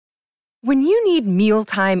When you need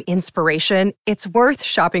mealtime inspiration, it's worth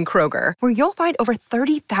shopping Kroger, where you'll find over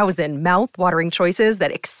 30,000 mouth-watering choices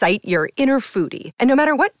that excite your inner foodie. And no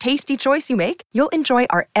matter what tasty choice you make, you'll enjoy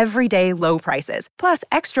our everyday low prices, plus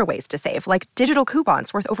extra ways to save, like digital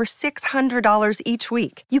coupons worth over $600 each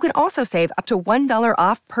week. You can also save up to $1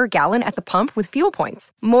 off per gallon at the pump with fuel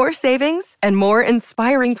points. More savings and more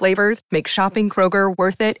inspiring flavors make shopping Kroger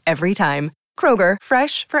worth it every time. Kroger,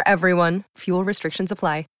 fresh for everyone. Fuel restrictions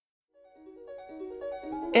apply.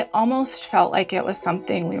 It almost felt like it was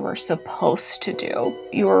something we were supposed to do.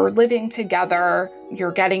 You're living together,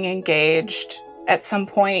 you're getting engaged. At some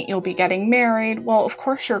point, you'll be getting married. Well, of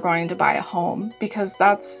course you're going to buy a home because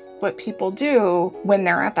that's what people do when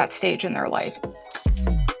they're at that stage in their life.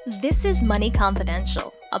 This is Money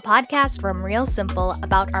Confidential, a podcast from Real Simple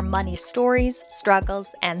about our money stories,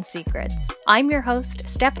 struggles, and secrets. I'm your host,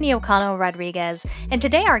 Stephanie O'Connell Rodriguez, and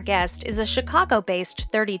today our guest is a Chicago-based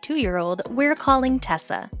 32-year-old we're calling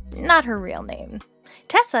Tessa, not her real name.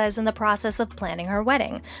 Tessa is in the process of planning her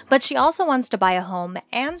wedding, but she also wants to buy a home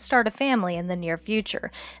and start a family in the near future.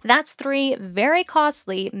 That's 3 very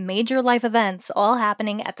costly major life events all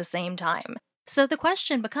happening at the same time. So the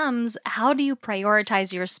question becomes, how do you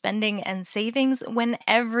prioritize your spending and savings when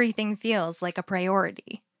everything feels like a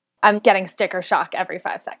priority? I'm getting sticker shock every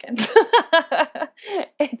 5 seconds.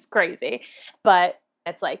 It's crazy. But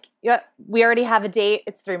it's like, yeah, we already have a date.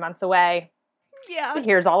 It's 3 months away. Yeah.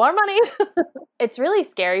 Here's all our money. It's really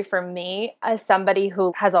scary for me as somebody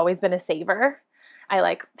who has always been a saver.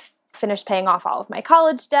 I finished paying off all of my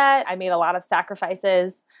college debt. I made a lot of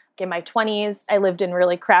sacrifices. In my 20s, I lived in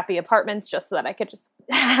really crappy apartments just so that I could just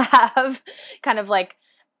have kind of like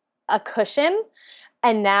a cushion.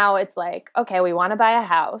 And now it's like, okay, we want to buy a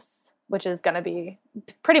house, which is going to be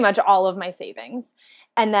pretty much all of my savings.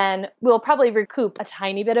 And then we'll probably recoup a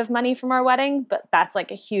tiny bit of money from our wedding, but that's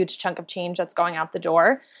like a huge chunk of change that's going out the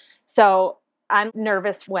door. So I'm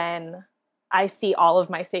nervous when I see all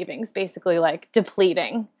of my savings basically like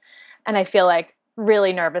depleting. And I feel like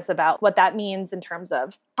really nervous about what that means in terms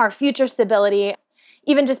of our future stability,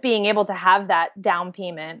 even just being able to have that down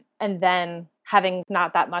payment and then having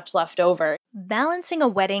not that much left over. Balancing a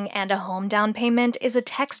wedding and a home down payment is a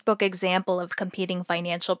textbook example of competing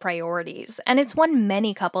financial priorities, and it's one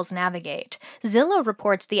many couples navigate. Zillow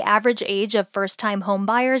reports the average age of first-time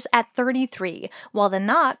homebuyers at 33, while The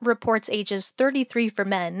Knot reports ages 33 for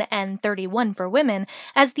men and 31 for women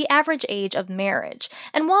as the average age of marriage.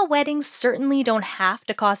 And while weddings certainly don't have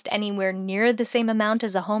to cost anywhere near the same amount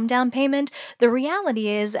as a home down payment, the reality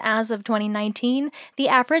is, as of 2019, the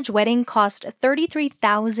average wedding cost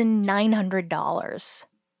 $33,900.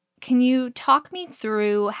 Can you talk me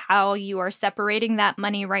through how you are separating that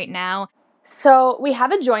money right now? So we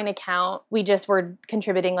have a joint account. We just were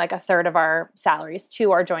contributing like a third of our salaries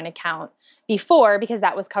to our joint account before because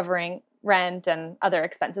that was covering rent and other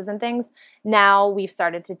expenses and things. Now we've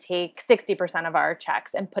started to take 60% of our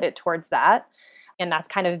checks and put it towards that. And that's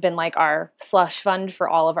kind of been like our slush fund for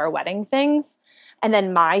all of our wedding things. And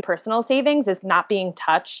then my personal savings is not being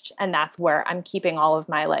touched. And that's where I'm keeping all of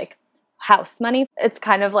my like house money. It's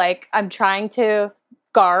kind of like I'm trying to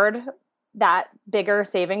guard that bigger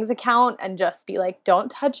savings account and just be like,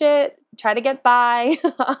 don't touch it. Try to get by.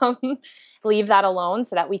 Leave that alone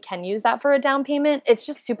so that we can use that for a down payment. It's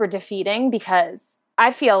just super defeating because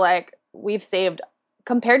I feel like we've saved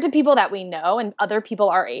compared to people that we know and other people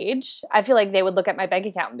our age. I feel like they would look at my bank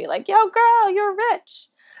account and be like, yo, girl, you're rich.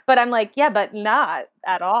 But I'm like, yeah, but not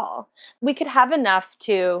at all. We could have enough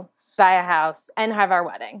to buy a house and have our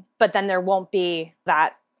wedding, but then there won't be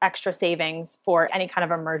that extra savings for any kind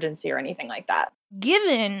of emergency or anything like that.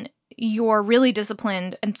 Given your really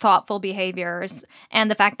disciplined and thoughtful behaviors and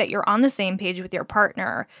the fact that you're on the same page with your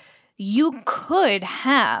partner, you could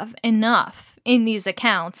have enough in these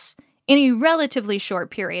accounts in a relatively short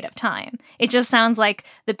period of time. It just sounds like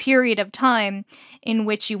the period of time in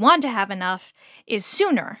which you want to have enough is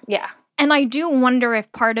sooner. Yeah. And I do wonder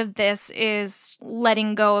if part of this is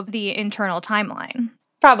letting go of the internal timeline.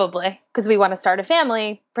 Probably, because we want to start a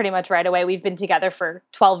family pretty much right away. We've been together for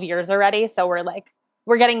 12 years already, so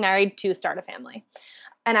we're getting married to start a family.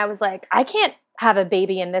 And I was like, I can't have a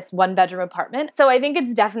baby in this 1-bedroom apartment. So I think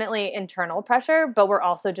it's definitely internal pressure, but we're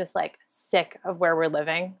also just like sick of where we're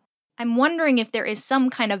living. I'm wondering if there is some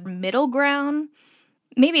kind of middle ground.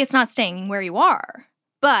 Maybe it's not staying where you are,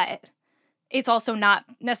 but it's also not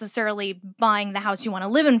necessarily buying the house you want to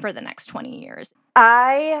live in for the next 20 years.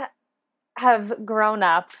 I have grown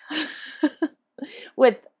up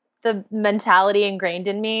with the mentality ingrained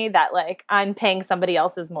in me that like I'm paying somebody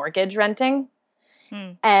else's mortgage renting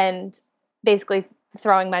and basically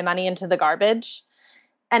throwing my money into the garbage.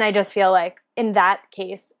 And I just feel like in that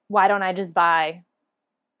case, why don't I just buy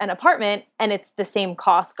an apartment and it's the same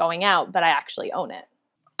cost going out, but I actually own it?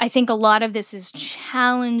 I think a lot of this is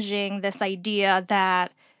challenging this idea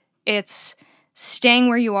that it's staying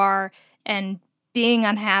where you are and being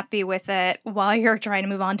unhappy with it while you're trying to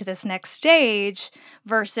move on to this next stage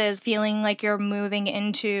versus feeling like you're moving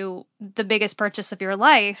into the biggest purchase of your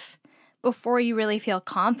life before you really feel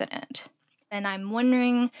confident. And I'm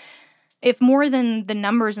wondering if more than the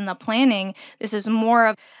numbers and the planning, this is more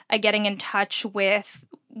of a getting in touch with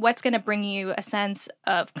what's going to bring you a sense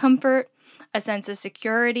of comfort, a sense of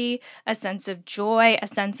security, a sense of joy, a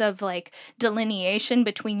sense of like delineation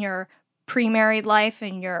between your pre-married life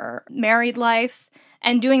and your married life,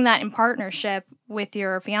 and doing that in partnership with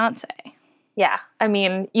your fiance. Yeah. I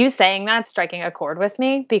mean, you saying that's striking a chord with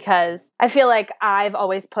me because I feel like I've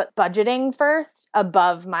always put budgeting first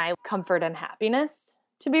above my comfort and happiness,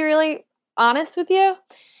 to be really honest with you.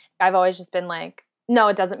 I've always just been like, no,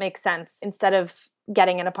 it doesn't make sense. Instead of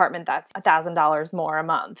getting an apartment that's $1,000 more a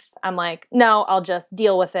month, I'm like, no, I'll just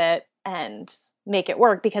deal with it and make it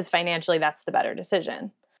work because financially that's the better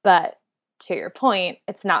decision. But to your point,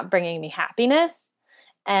 it's not bringing me happiness,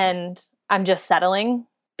 and I'm just settling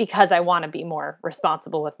because I want to be more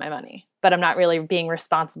responsible with my money, but I'm not really being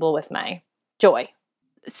responsible with my joy.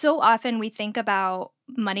 So often we think about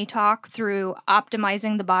money talk through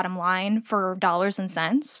optimizing the bottom line for dollars and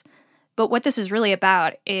cents. But what this is really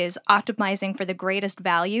about is optimizing for the greatest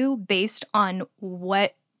value based on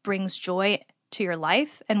what brings joy to your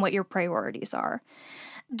life and what your priorities are.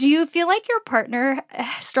 Do you feel like your partner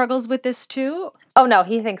struggles with this too? Oh no,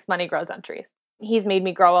 he thinks money grows on trees. He's made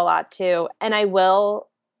me grow a lot too. And I will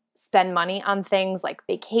spend money on things like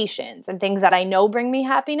vacations and things that I know bring me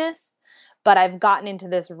happiness. But I've gotten into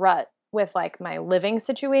this rut with like my living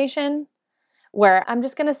situation where I'm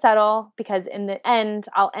just going to settle because in the end,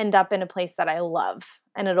 I'll end up in a place that I love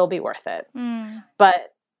and it'll be worth it.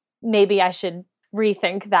 But maybe I should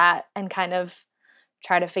rethink that and kind of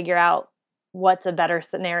try to figure out what's a better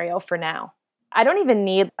scenario for now. I don't even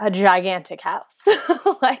need a gigantic house.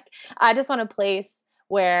 Like, I just want a place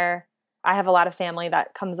where I have a lot of family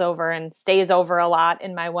that comes over and stays over a lot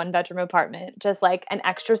in my 1-bedroom apartment. Just like an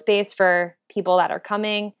extra space for people that are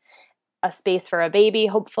coming, a space for a baby,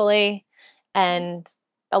 hopefully, and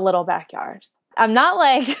a little backyard. I'm not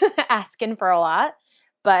like asking for a lot,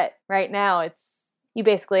 but right now you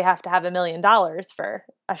basically have to have $1 million for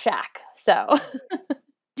a shack. So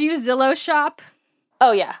do you Zillow shop?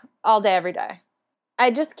 Oh yeah, all day, every day. I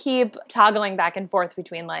just keep toggling back and forth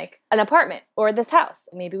between like an apartment or this house.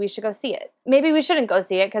 Maybe we should go see it. Maybe we shouldn't go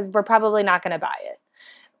see it because we're probably not going to buy it.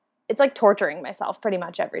 It's like torturing myself pretty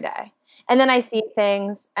much every day. And then I see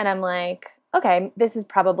things and I'm like, okay, this is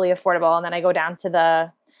probably affordable. And then I go down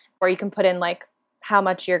to where you can put in like how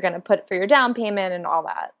much you're going to put for your down payment and all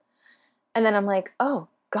that. And then I'm like, oh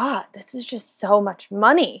God, this is just so much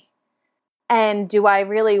money. And do I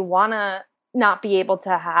really want to not be able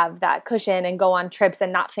to have that cushion and go on trips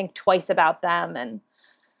and not think twice about them? And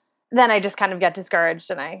then I just kind of get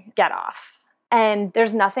discouraged and I get off. And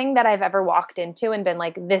there's nothing that I've ever walked into and been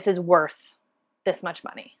like, this is worth this much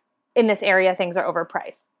money. In this area, things are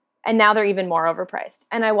overpriced. And now they're even more overpriced.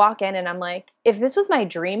 And I walk in and I'm like, if this was my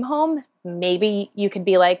dream home, maybe you could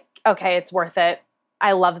be like, okay, it's worth it.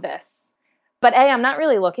 I love this. But I'm not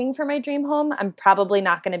really looking for my dream home. I'm probably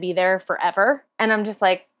not going to be there forever. And I'm just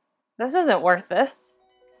like, this isn't worth this.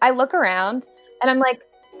 I look around and I'm like,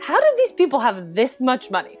 how did these people have this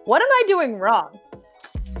much money? What am I doing wrong?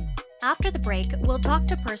 After the break, we'll talk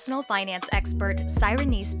to personal finance expert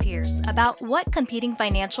Cyrenice Pierce about what competing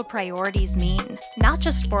financial priorities mean, not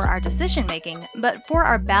just for our decision-making, but for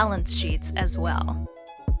our balance sheets as well.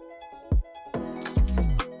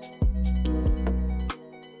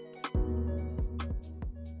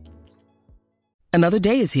 Another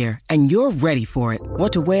day is here, and you're ready for it.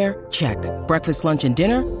 What to wear? Check. Breakfast, lunch, and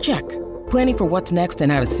dinner? Check. Planning for what's next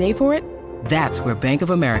and how to save for it? That's where Bank of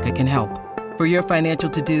America can help. For your financial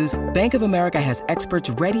to-dos, Bank of America has experts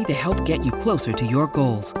ready to help get you closer to your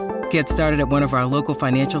goals. Get started at one of our local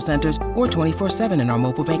financial centers or 24/7 in our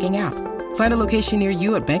mobile banking app. Find a location near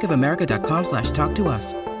you at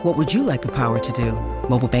bankofamerica.com/talktous. What would you like the power to do?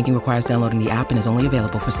 Mobile banking requires downloading the app and is only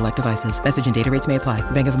available for select devices. Message and data rates may apply.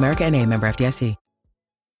 Bank of America NA, member FDIC.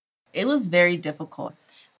 It was very difficult.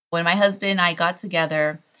 When my husband and I got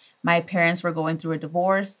together, my parents were going through a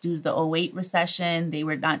divorce due to the 2008 recession. They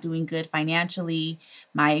were not doing good financially.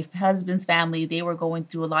 My husband's family, they were going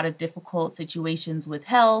through a lot of difficult situations with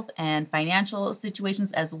health and financial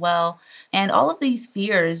situations as well. And all of these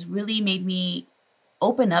fears really made me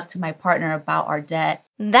open up to my partner about our debt.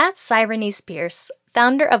 That's Cyrenice Pierce,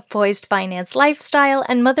 founder of Poised Finance Lifestyle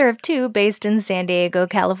and mother of two based in San Diego,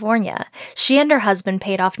 California. She and her husband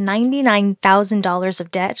paid off $99,000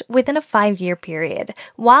 of debt within a 5-year period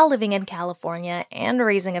while living in California and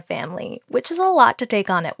raising a family, which is a lot to take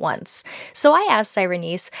on at once. So I asked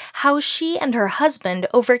Cyrenice how she and her husband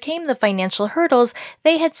overcame the financial hurdles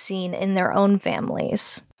they had seen in their own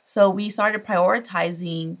families. So we started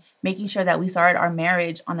prioritizing making sure that we started our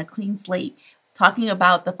marriage on a clean slate, talking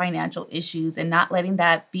about the financial issues and not letting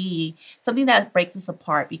that be something that breaks us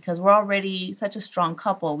apart because we're already such a strong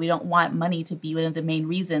couple. We don't want money to be one of the main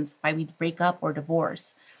reasons why we break up or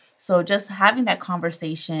divorce. So just having that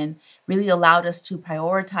conversation really allowed us to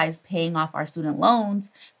prioritize paying off our student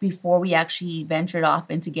loans before we actually ventured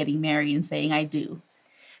off into getting married and saying I do.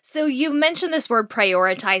 So you mentioned this word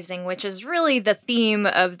prioritizing, which is really the theme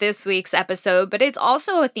of this week's episode, but it's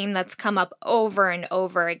also a theme that's come up over and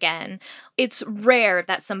over again. It's rare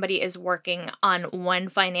that somebody is working on one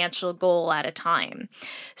financial goal at a time.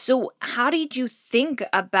 So how did you think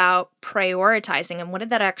about prioritizing, and what did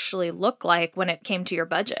that actually look like when it came to your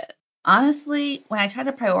budget? Honestly, when I tried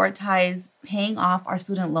to prioritize paying off our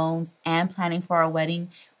student loans and planning for our wedding,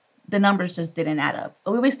 the numbers just didn't add up.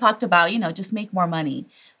 We always talked about, just make more money.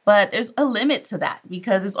 But there's a limit to that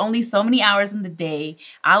because there's only so many hours in the day.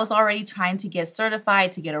 I was already trying to get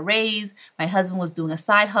certified to get a raise. My husband was doing a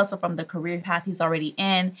side hustle from the career path he's already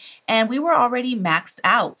in. And we were already maxed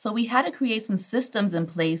out. So we had to create some systems in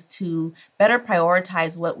place to better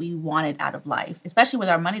prioritize what we wanted out of life, especially with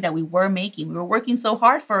our money that we were making. We were working so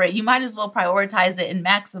hard for it. You might as well prioritize it and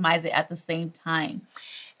maximize it at the same time.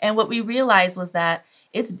 And what we realized was that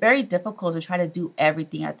it's very difficult to try to do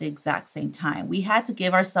everything at the exact same time. We had to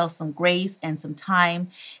give ourselves some grace and some time.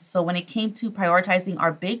 So when it came to prioritizing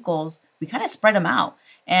our big goals, we kind of spread them out.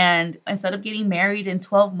 And instead of getting married in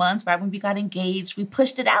 12 months, right when we got engaged, we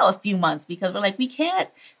pushed it out a few months because we're like, we can't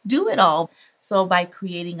do it all. So by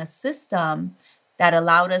creating a system that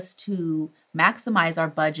allowed us to maximize our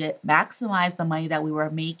budget, maximize the money that we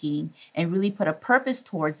were making, and really put a purpose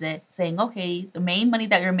towards it, saying, okay, the main money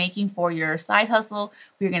that you're making for your side hustle,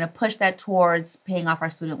 we're going to push that towards paying off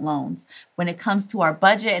our student loans. When it comes to our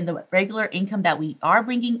budget and the regular income that we are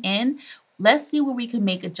bringing in, let's see where we can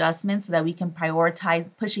make adjustments so that we can prioritize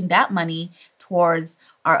pushing that money towards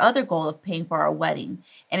our other goal of paying for our wedding.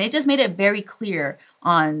 And it just made it very clear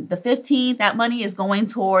on the 15th, that money is going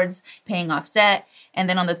towards paying off debt. And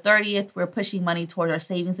then on the 30th, we're pushing money towards our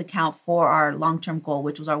savings account for our long-term goal,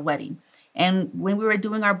 which was our wedding. And when we were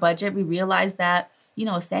doing our budget, we realized that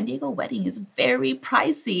a San Diego wedding is very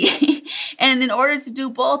pricey. And in order to do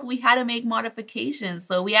both, we had to make modifications.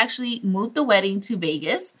 So we actually moved the wedding to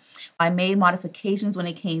Vegas. I made modifications when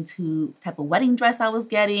it came to the type of wedding dress I was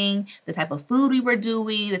getting, the type of food we were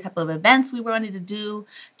doing, the type of events we wanted to do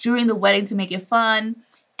during the wedding to make it fun.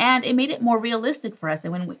 And it made it more realistic for us.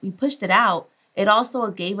 And when we pushed it out, it also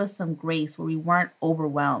gave us some grace where we weren't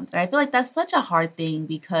overwhelmed. And I feel like that's such a hard thing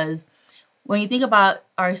because when you think about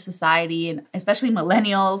our society and especially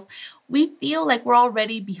millennials, we feel like we're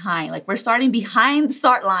already behind, like we're starting behind the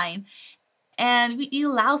start line. And we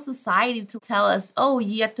allow society to tell us, oh,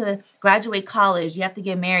 you have to graduate college, you have to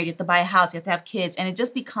get married, you have to buy a house, you have to have kids. And it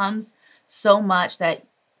just becomes so much that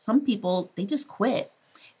some people, they just quit.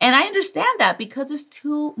 And I understand that because it's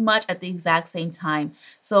too much at the exact same time.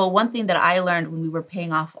 So one thing that I learned when we were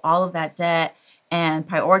paying off all of that debt and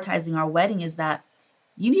prioritizing our wedding is that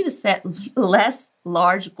you need to set less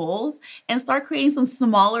large goals and start creating some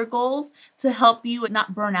smaller goals to help you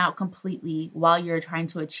not burn out completely while you're trying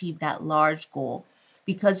to achieve that large goal.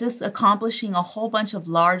 Because just accomplishing a whole bunch of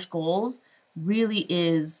large goals really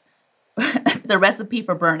is the recipe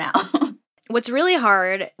for burnout. What's really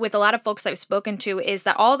hard with a lot of folks I've spoken to is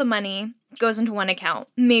that all the money goes into one account,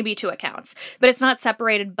 maybe two accounts, but it's not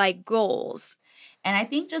separated by goals. And I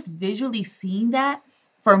think just visually seeing that,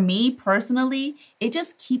 for me personally, it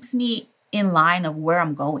just keeps me in line of where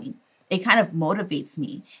I'm going. It kind of motivates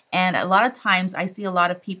me. And a lot of times I see a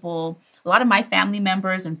lot of people, a lot of my family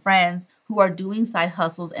members and friends who are doing side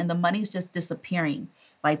hustles and the money's just disappearing.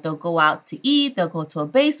 Like they'll go out to eat, they'll go to a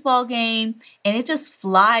baseball game, and it just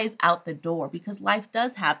flies out the door because life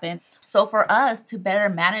does happen. So for us to better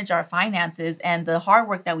manage our finances and the hard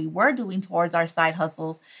work that we were doing towards our side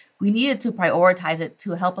hustles, we needed to prioritize it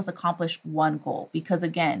to help us accomplish one goal. Because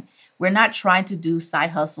again, we're not trying to do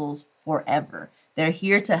side hustles forever. They're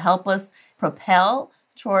here to help us propel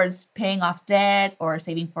towards paying off debt or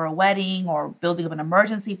saving for a wedding or building up an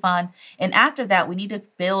emergency fund. And after that, we need to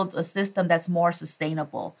build a system that's more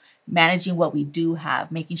sustainable, managing what we do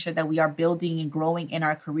have, making sure that we are building and growing in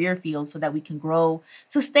our career field so that we can grow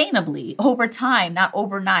sustainably over time, not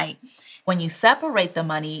overnight. When you separate the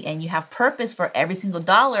money and you have purpose for every single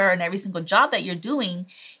dollar and every single job that you're doing,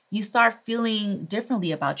 you start feeling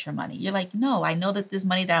differently about your money. You're like, no, I know that this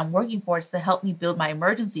money that I'm working for is to help me build my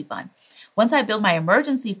emergency fund. Once I build my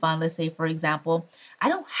emergency fund, let's say, for example, I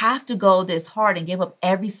don't have to go this hard and give up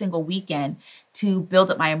every single weekend to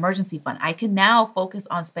build up my emergency fund. I can now focus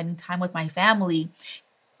on spending time with my family,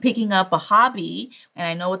 picking up a hobby. And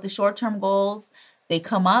I know with the short-term goals, they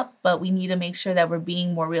come up, but we need to make sure that we're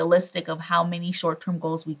being more realistic of how many short-term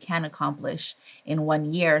goals we can accomplish in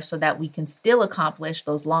 1 year so that we can still accomplish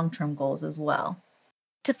those long-term goals as well.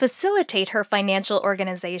 To facilitate her financial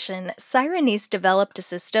organization, Cyrenice developed a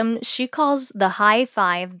system she calls the High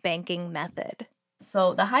Five Banking Method.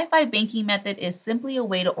 So the High Five Banking Method is simply a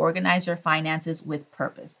way to organize your finances with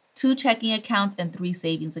purpose. 2 checking accounts and 3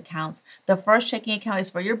 savings accounts. The first checking account is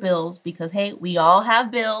for your bills because, hey, we all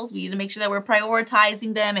have bills. We need to make sure that we're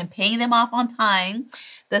prioritizing them and paying them off on time.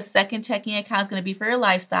 The second checking account is going to be for your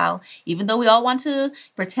lifestyle. Even though we all want to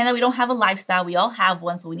pretend that we don't have a lifestyle, we all have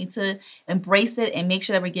one. So we need to embrace it and make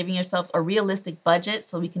sure that we're giving ourselves a realistic budget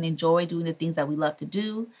so we can enjoy doing the things that we love to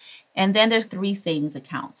do. And then there's 3 savings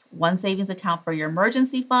accounts. 1 savings account for your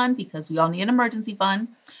emergency fund because we all need an emergency fund.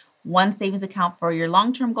 1 savings account for your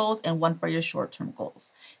long-term goals and 1 for your short-term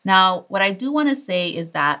goals. Now, what I do want to say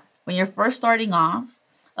is that when you're first starting off,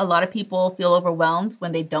 a lot of people feel overwhelmed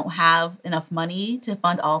when they don't have enough money to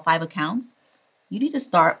fund all 5 accounts. You need to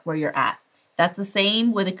start where you're at. That's the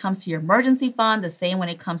same when it comes to your emergency fund, the same when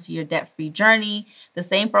it comes to your debt-free journey, the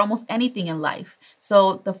same for almost anything in life.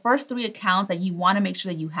 So the first 3 accounts that you want to make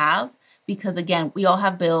sure that you have, because again, we all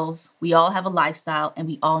have bills, we all have a lifestyle, and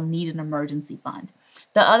we all need an emergency fund.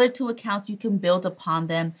 The other 2 accounts, you can build upon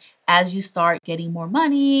them as you start getting more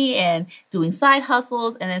money and doing side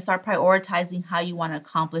hustles and then start prioritizing how you want to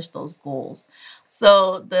accomplish those goals.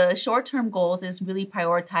 So the short-term goals is really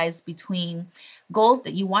prioritized between goals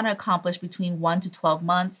that you want to accomplish between 1 to 12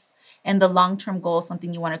 months. And the long-term goal is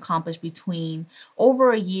something you want to accomplish between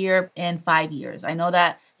over a year and 5 years. I know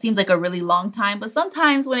that seems like a really long time, but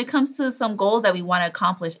sometimes when it comes to some goals that we want to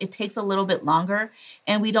accomplish, it takes a little bit longer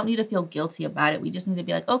and we don't need to feel guilty about it. We just need to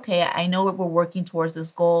be like, okay, I know we're working towards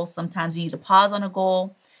this goal. Sometimes you need to pause on a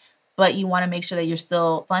goal, but you want to make sure that you're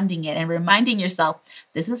still funding it and reminding yourself,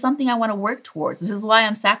 this is something I want to work towards. This is why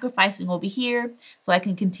I'm sacrificing over here so I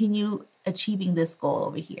can continue achieving this goal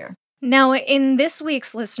over here. Now, in this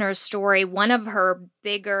week's listener's story, one of her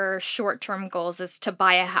bigger short-term goals is to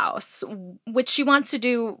buy a house, which she wants to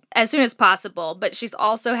do as soon as possible, but she's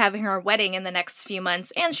also having her wedding in the next few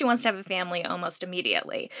months, and she wants to have a family almost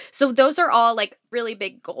immediately. So those are all like really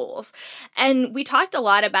big goals. And we talked a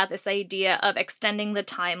lot about this idea of extending the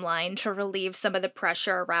timeline to relieve some of the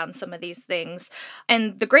pressure around some of these things.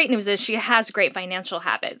 And the great news is she has great financial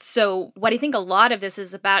habits. So what I think a lot of this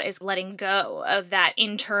is about is letting go of that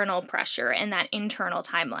internal pressure and that internal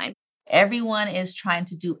timeline. Everyone is trying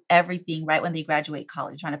to do everything right when they graduate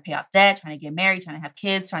college, trying to pay off debt, trying to get married, trying to have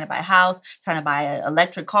kids, trying to buy a house, trying to buy an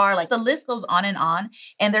electric car. Like the list goes on.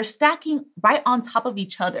 And they're stacking right on top of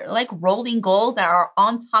each other, like rolling goals that are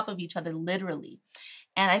on top of each other, literally.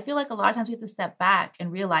 And I feel like a lot of times you have to step back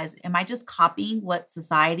and realize, am I just copying what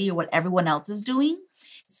society or what everyone else is doing?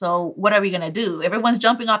 So what are we going to do? Everyone's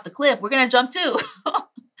jumping off the cliff. We're going to jump too.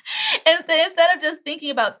 Instead of just thinking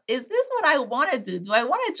about, is this what I want to do? Do I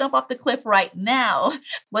want to jump off the cliff right now?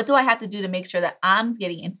 What do I have to do to make sure that I'm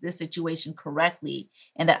getting into this situation correctly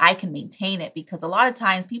and that I can maintain it? Because a lot of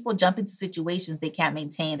times people jump into situations they can't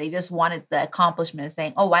maintain. They just wanted the accomplishment of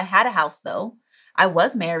saying, oh, I had a house though. I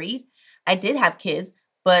was married. I did have kids,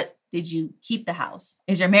 but did you keep the house?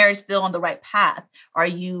 Is your marriage still on the right path? Are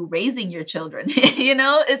you raising your children?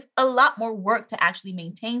 It's a lot more work to actually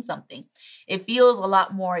maintain something. It feels a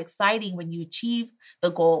lot more exciting when you achieve the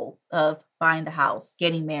goal of buying the house,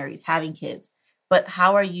 getting married, having kids. But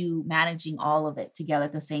how are you managing all of it together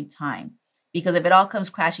at the same time? Because if it all comes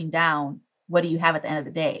crashing down, what do you have at the end of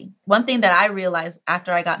the day? One thing that I realized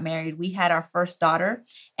after I got married, we had our first daughter.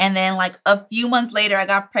 And then like a few months later, I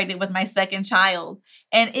got pregnant with my second child.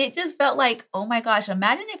 And it just felt like, oh my gosh,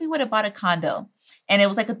 imagine if we would have bought a condo and it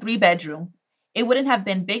was like a 3-bedroom. It wouldn't have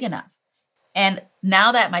been big enough. And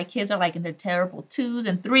now that my kids are like in their terrible 2s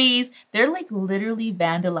and 3s, they're like literally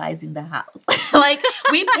vandalizing the house. Like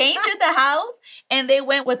we painted the house and they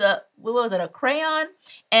went with a crayon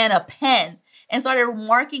and a pen. and started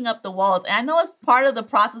marking up the walls. And I know it's part of the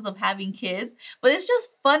process of having kids, but it's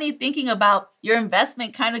just funny thinking about your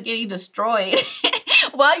investment kind of getting destroyed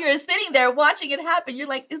while you're sitting there watching it happen. You're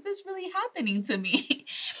like, is this really happening to me?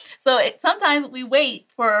 So sometimes we wait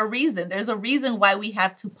for a reason. There's a reason why we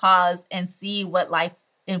have to pause and see what life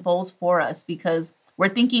unfolds for us, because we're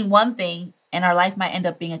thinking one thing and our life might end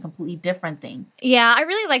up being a completely different thing. Yeah, I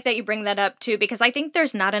really like that you bring that up too, because I think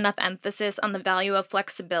there's not enough emphasis on the value of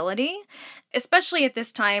flexibility, especially at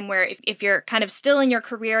this time where if you're kind of still in your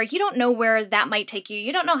career, you don't know where that might take you.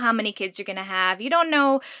 You don't know how many kids you're going to have. You don't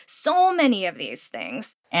know so many of these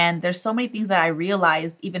things. And there's so many things that I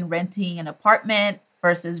realized, even renting an apartment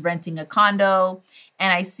versus renting a condo.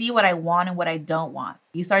 And I see what I want and what I don't want.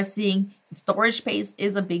 You start seeing storage space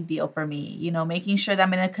is a big deal for me. Making sure that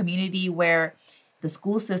I'm in a community where the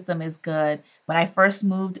school system is good. When I first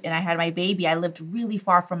moved and I had my baby, I lived really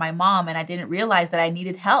far from my mom, and I didn't realize that I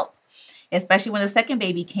needed help, especially when the second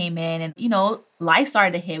baby came in and, life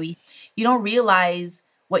started to hit. You don't realize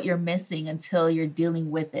what you're missing until you're dealing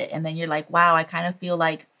with it. And then you're like, wow, I kind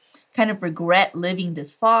of regret living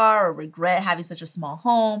this far, or regret having such a small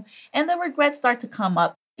home. And the regrets start to come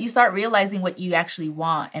up. You start realizing what you actually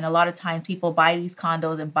want. And a lot of times people buy these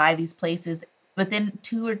condos and buy these places within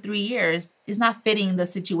 2 or 3 years is not fitting the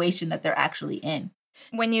situation that they're actually in.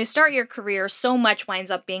 When you start your career, so much winds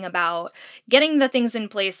up being about getting the things in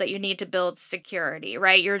place that you need to build security,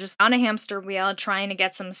 right? You're just on a hamster wheel trying to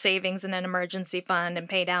get some savings in an emergency fund and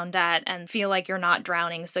pay down debt and feel like you're not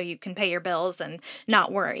drowning so you can pay your bills and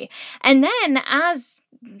not worry. And then as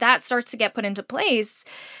that starts to get put into place,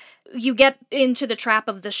 you get into the trap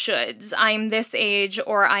of the shoulds. I'm this age,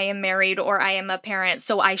 or I am married, or I am a parent,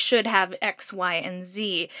 so I should have X, Y, and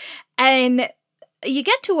Z. And you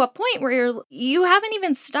get to a point where you haven't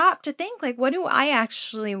even stopped to think, like, what do I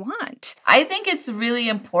actually want? I think it's really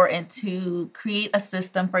important to create a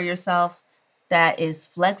system for yourself that is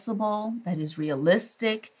flexible, that is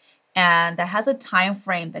realistic, and that has a time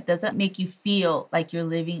frame that doesn't make you feel like you're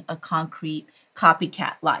living a concrete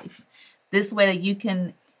copycat life. This way that you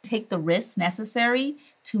can take the risks necessary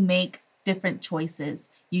to make different choices.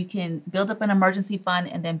 You can build up an emergency fund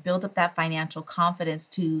and then build up that financial confidence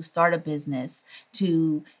to start a business,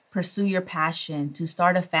 to pursue your passion, to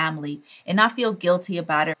start a family, and not feel guilty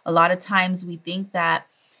about it. A lot of times we think that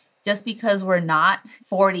just because we're not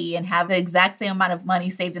 40 and have the exact same amount of money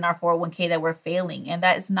saved in our 401k that we're failing. And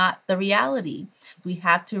that is not the reality. We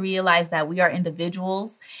have to realize that we are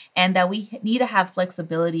individuals and that we need to have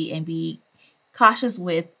flexibility and be cautious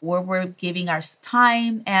with where we're giving our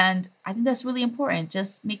time. And I think that's really important.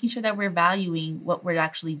 Just making sure that we're valuing what we're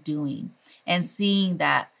actually doing and seeing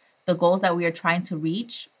that the goals that we are trying to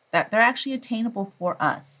reach, that they're actually attainable for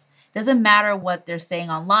us. Doesn't matter what they're saying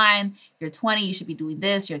online. You're 20, you should be doing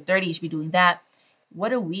this. You're 30, you should be doing that. What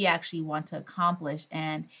do we actually want to accomplish?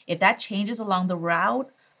 And if that changes along the route,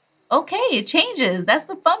 okay, it changes. That's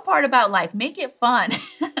the fun part about life. Make it fun.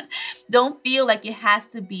 Don't feel like it has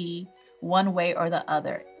to be one way or the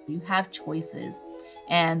other. You have choices.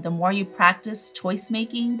 And the more you practice choice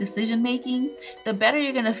making, decision making, the better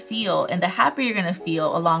you're going to feel and the happier you're going to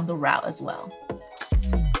feel along the route as well.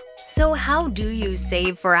 So how do you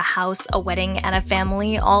save for a house, a wedding, and a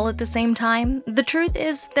family all at the same time? The truth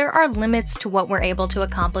is, there are limits to what we're able to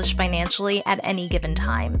accomplish financially at any given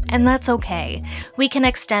time, and that's okay. We can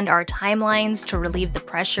extend our timelines to relieve the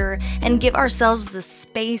pressure and give ourselves the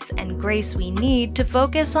space and grace we need to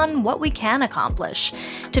focus on what we can accomplish.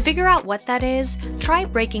 To figure out what that is, try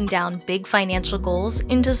breaking down big financial goals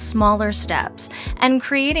into smaller steps and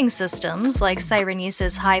creating systems like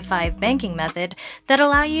Cyrenice's High Five banking method that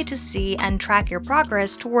allow you to see and track your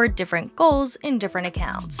progress toward different goals in different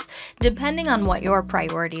accounts. Depending on what your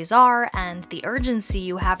priorities are and the urgency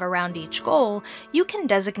you have around each goal, you can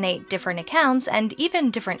designate different accounts and even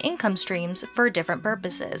different income streams for different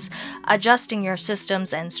purposes, adjusting your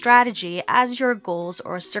systems and strategy as your goals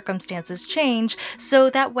or circumstances change so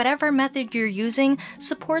that whatever method you're using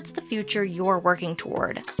supports the future you're working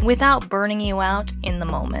toward, without burning you out in the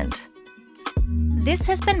moment. This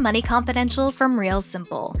has been Money Confidential from Real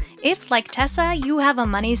Simple. If, like Tessa, you have a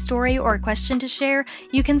money story or question to share,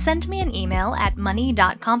 you can send me an email at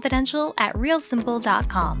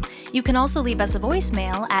money.confidential@realsimple.com. You can also leave us a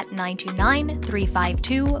voicemail at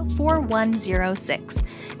 929-352-4106.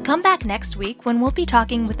 Come back next week when we'll be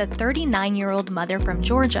talking with a 39-year-old mother from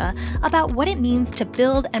Georgia about what it means to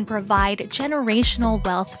build and provide generational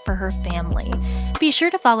wealth for her family. Be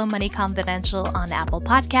sure to follow Money Confidential on Apple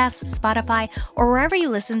Podcasts, Spotify, or wherever you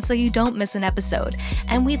listen so you don't miss an episode.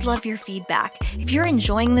 And we'd love your feedback. If you're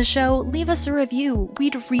enjoying the show, leave us a review.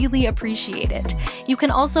 We'd really appreciate it. You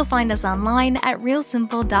can also find us online at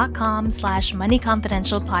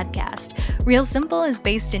realsimple.com/moneyconfidential-podcast. Real Simple is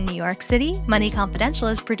based in New York City. Money Confidential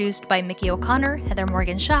is produced by Mickey O'Connor, Heather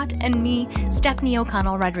Morgan-Schott, and me, Stephanie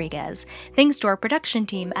O'Connell Rodriguez. Thanks to our production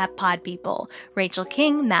team at Pod People, Rachel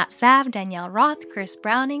King, Matt Sav, Danielle Roth, Chris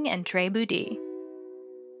Browning, and Trey Boudi.